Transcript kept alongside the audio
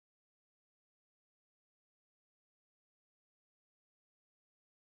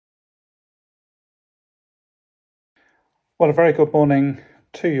Well, a very good morning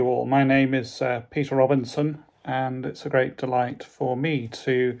to you all. My name is Peter Robinson, and it's a great delight for me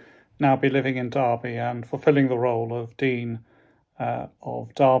to now be living in Derby and fulfilling the role of Dean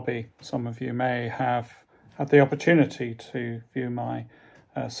of Derby. Some of you may have had the opportunity to view my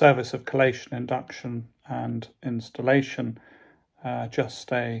service of collation, induction and installation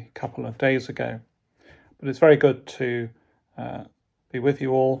just a couple of days ago. But it's very good to be with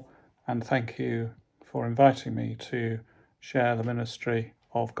you all, and thank you for inviting me to share the ministry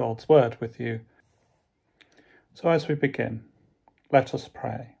of God's Word with you. So as we begin, let us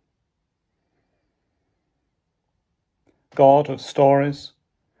pray. God of stories,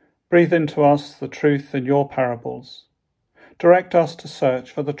 breathe into us the truth in your parables. Direct us to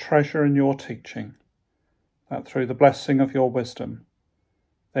search for the treasure in your teaching, that through the blessing of your wisdom,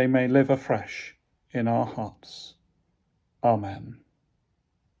 they may live afresh in our hearts. Amen.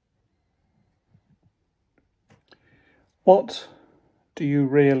 What do you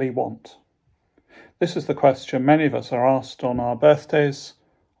really want? This is the question many of us are asked on our birthdays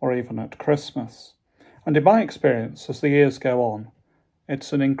or even at Christmas. And in my experience, as the years go on,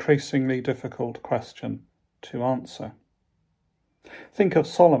 it's an increasingly difficult question to answer. Think of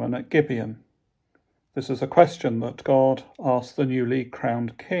Solomon at Gibeon. This is a question that God asked the newly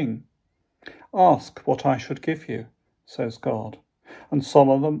crowned king. Ask what I should give you, says God. And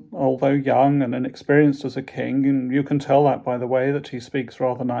Solomon, although young and inexperienced as a king, and you can tell that by the way that he speaks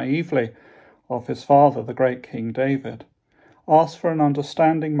rather naively of his father, the great King David, asked for an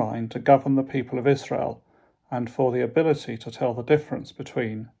understanding mind to govern the people of Israel and for the ability to tell the difference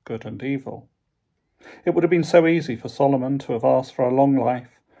between good and evil. It would have been so easy for Solomon to have asked for a long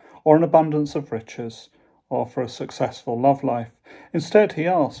life, or an abundance of riches, or for a successful love life. Instead, he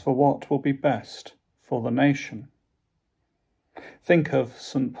asked for what will be best for the nation. Think of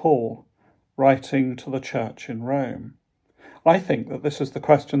St. Paul writing to the church in Rome. I think that this is the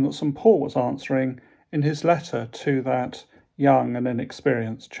question that St. Paul was answering in his letter to that young and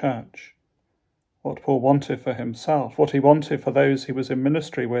inexperienced church. What Paul wanted for himself, what he wanted for those he was in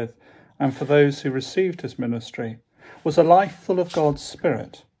ministry with, and for those who received his ministry, was a life full of God's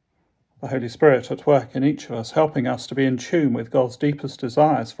Spirit, the Holy Spirit at work in each of us, helping us to be in tune with God's deepest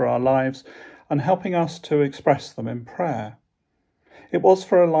desires for our lives and helping us to express them in prayer. It was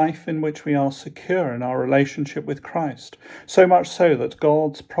for a life in which we are secure in our relationship with Christ, so much so that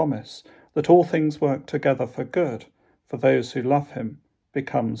God's promise that all things work together for good for those who love him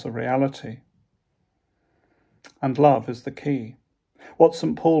becomes a reality. And love is the key. What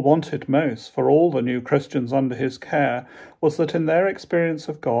St. Paul wanted most for all the new Christians under his care was that in their experience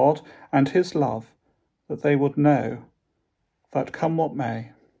of God and his love, that they would know that come what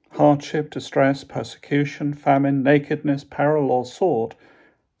may, hardship, distress, persecution, famine, nakedness, peril or sword,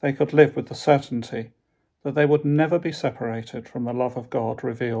 they could live with the certainty that they would never be separated from the love of God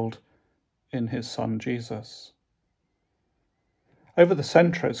revealed in his Son Jesus. Over the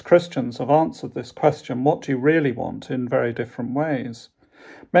centuries, Christians have answered this question, what do you really want, in very different ways.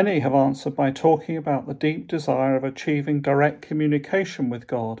 Many have answered by talking about the deep desire of achieving direct communication with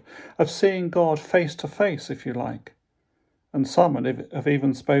God, of seeing God face to face, if you like. And some have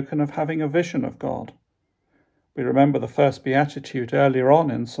even spoken of having a vision of God. We remember the first beatitude earlier on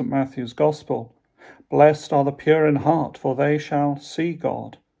in St. Matthew's Gospel. Blessed are the pure in heart, for they shall see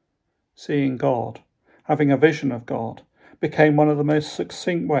God. Seeing God, having a vision of God, became one of the most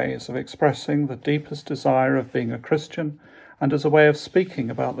succinct ways of expressing the deepest desire of being a Christian and as a way of speaking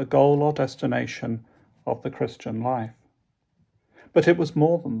about the goal or destination of the Christian life. But it was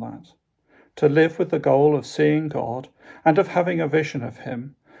more than that. To live with the goal of seeing God and of having a vision of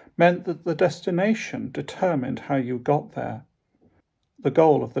him meant that the destination determined how you got there, the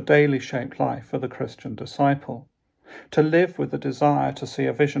goal of the daily shaped life of the Christian disciple. To live with the desire to see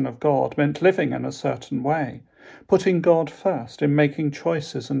a vision of God meant living in a certain way, putting God first in making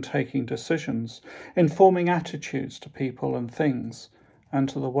choices and taking decisions, in forming attitudes to people and things, and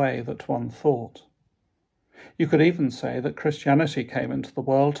to the way that one thought. You could even say that Christianity came into the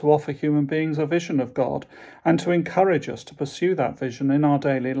world to offer human beings a vision of God and to encourage us to pursue that vision in our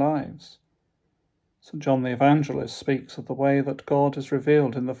daily lives. St. John the Evangelist speaks of the way that God is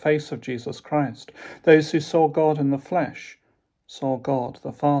revealed in the face of Jesus Christ. Those who saw God in the flesh saw God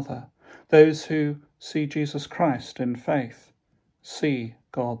the Father. Those who see Jesus Christ in faith see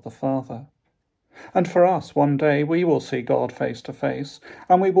God the Father. And for us, one day we will see God face to face,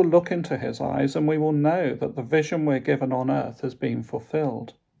 and we will look into his eyes, and we will know that the vision we're given on earth has been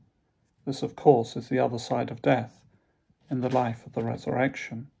fulfilled. This, of course, is the other side of death, in the life of the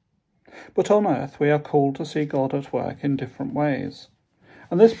resurrection. But on earth we are called to see God at work in different ways.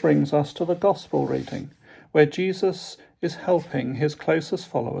 And this brings us to the Gospel reading, where Jesus is helping his closest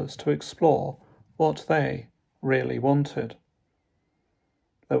followers to explore what they really wanted.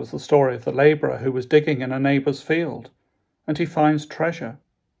 There was the story of the labourer who was digging in a neighbour's field, and he finds treasure.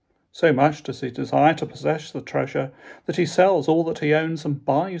 So much does he desire to possess the treasure that he sells all that he owns and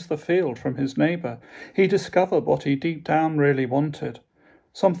buys the field from his neighbour. He discovered what he deep down really wanted.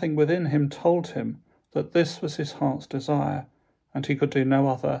 Something within him told him that this was his heart's desire, and he could do no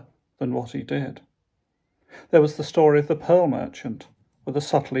other than what he did. There was the story of the pearl merchant, with a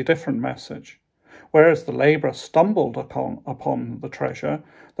subtly different message. Whereas the labourer stumbled upon the treasure,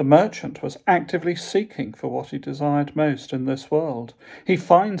 the merchant was actively seeking for what he desired most in this world. He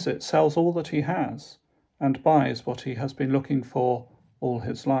finds it, sells all that he has, and buys what he has been looking for all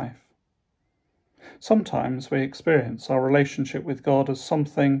his life. Sometimes we experience our relationship with God as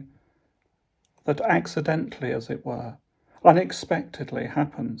something that accidentally, as it were, unexpectedly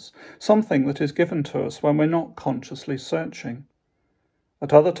happens, something that is given to us when we're not consciously searching.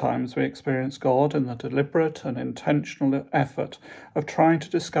 At other times we experience God in the deliberate and intentional effort of trying to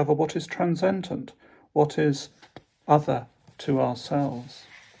discover what is transcendent, what is other to ourselves.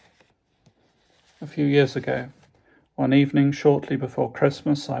 A few years ago, one evening shortly before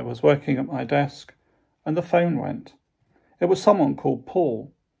Christmas, I was working at my desk and the phone went. It was someone called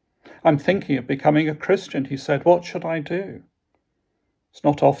Paul. "I'm thinking of becoming a Christian," he said. "What should I do?" It's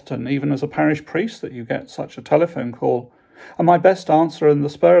not often, even as a parish priest, that you get such a telephone call. And my best answer in the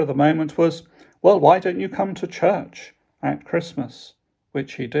spur of the moment was, "Well, why don't you come to church at Christmas?"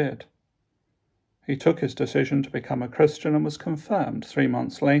 Which he did. He took his decision to become a Christian and was confirmed 3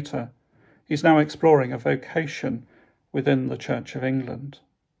 months later. He's now exploring a vocation within the Church of England.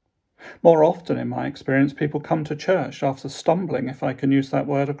 More often, in my experience, people come to church after stumbling, if I can use that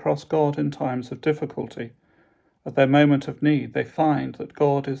word, across God in times of difficulty. At their moment of need, they find that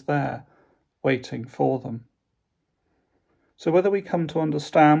God is there, waiting for them. So whether we come to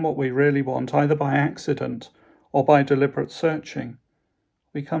understand what we really want, either by accident or by deliberate searching,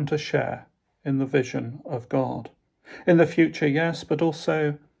 we come to share in the vision of God. In the future, yes, but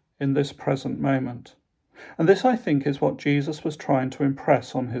also in this present moment. And this, I think, is what Jesus was trying to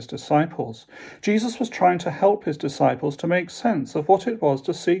impress on his disciples. Jesus was trying to help his disciples to make sense of what it was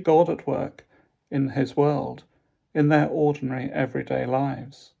to see God at work in his world, in their ordinary everyday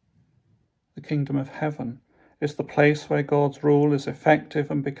lives. The kingdom of heaven is the place where God's rule is effective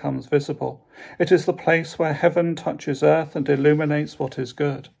and becomes visible. It is the place where heaven touches earth and illuminates what is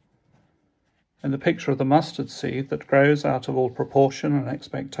good. In the picture of the mustard seed that grows out of all proportion and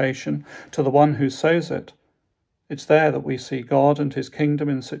expectation to the one who sows it, it's there that we see God and his kingdom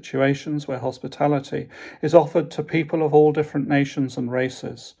in situations where hospitality is offered to people of all different nations and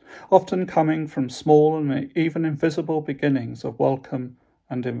races, often coming from small and even invisible beginnings of welcome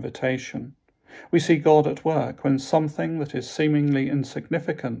and invitation. We see God at work when something that is seemingly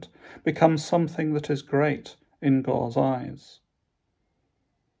insignificant becomes something that is great in God's eyes.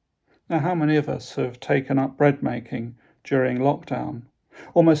 Now, how many of us have taken up bread making during lockdown?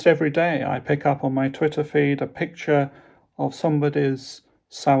 Almost every day I pick up on my Twitter feed a picture of somebody's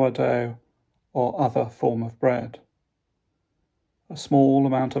sourdough or other form of bread. A small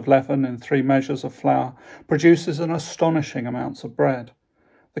amount of leaven in 3 measures of flour produces an astonishing amount of bread.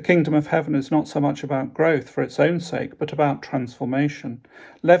 The kingdom of heaven is not so much about growth for its own sake, but about transformation.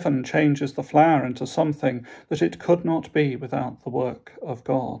 Leaven changes the flour into something that it could not be without the work of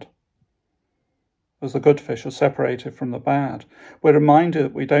God. As the good fish are separated from the bad, we're reminded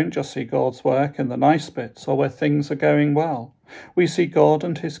that we don't just see God's work in the nice bits or where things are going well. We see God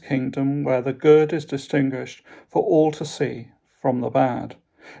and his kingdom where the good is distinguished for all to see from the bad.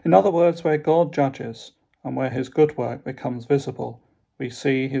 In other words, where God judges and where his good work becomes visible, we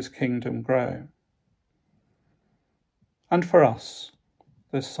see his kingdom grow. And for us,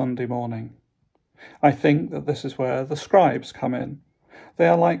 this Sunday morning, I think that this is where the scribes come in. They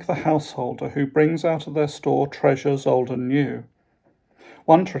are like the householder who brings out of their store treasures old and new.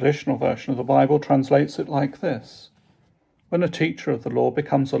 One traditional version of the Bible translates it like this: when a teacher of the law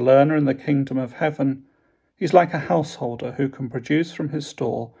becomes a learner in the kingdom of heaven, he's like a householder who can produce from his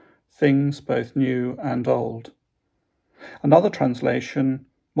store things both new and old. Another translation,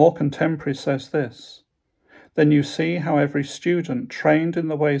 more contemporary, says this: then you see how every student trained in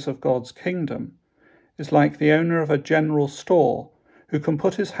the ways of God's kingdom is like the owner of a general store who can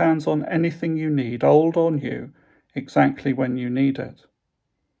put his hands on anything you need, old or new, exactly when you need it.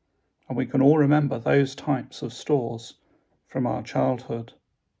 And we can all remember those types of stores from our childhood.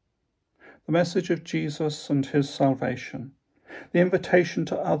 The message of Jesus and his salvation, the invitation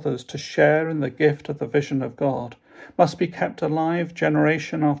to others to share in the gift of the vision of God, must be kept alive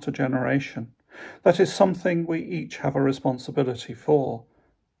generation after generation. That is something we each have a responsibility for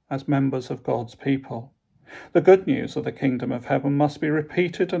as members of God's people. The good news of the kingdom of heaven must be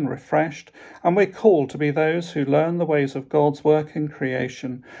repeated and refreshed, and we're called to be those who learn the ways of God's work in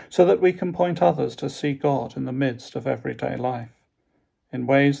creation so that we can point others to see God in the midst of everyday life, in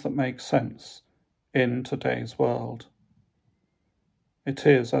ways that make sense in today's world. It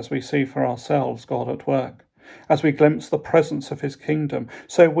is as we see for ourselves God at work, as we glimpse the presence of his kingdom,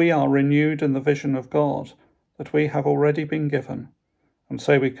 so we are renewed in the vision of God that we have already been given, and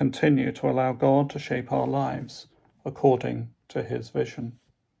so we continue to allow God to shape our lives according to his vision.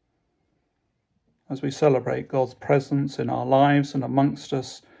 As we celebrate God's presence in our lives and amongst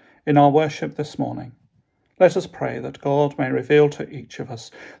us in our worship this morning, let us pray that God may reveal to each of us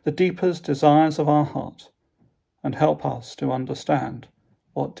the deepest desires of our heart and help us to understand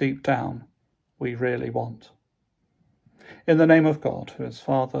what deep down we really want. In the name of God, who is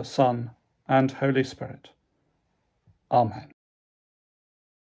Father, Son, and Holy Spirit. Amen.